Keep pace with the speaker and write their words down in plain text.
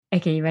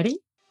Okay, you ready?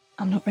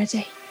 I'm not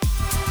ready.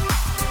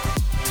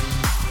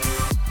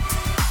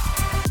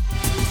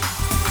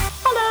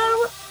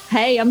 Hello,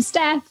 Hey, I'm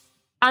Steph.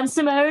 I'm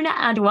Simone,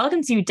 and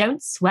welcome to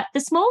Don't Sweat the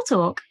Small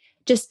Talk.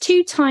 Just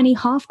two tiny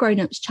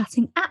half-grown-ups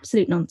chatting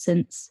absolute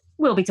nonsense.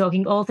 We'll be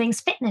talking all things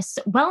fitness,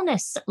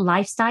 wellness,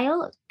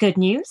 lifestyle, good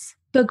news.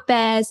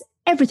 Bugbears,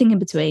 everything in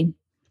between.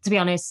 To be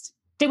honest,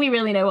 do we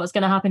really know what's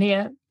going to happen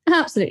here?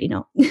 Absolutely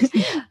not.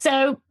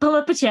 So pull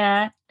up a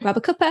chair Grab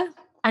a cuppa.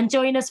 and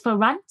join us for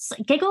rants,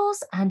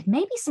 giggles, and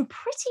maybe some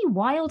pretty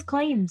wild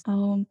claims.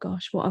 Oh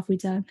gosh, what have we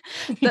done?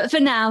 But for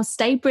now,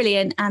 stay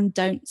brilliant and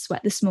don't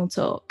sweat the small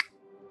talk.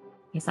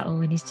 Is that all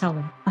we need to tell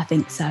them? I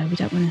think so. We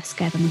don't want to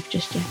scare them off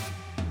just yet.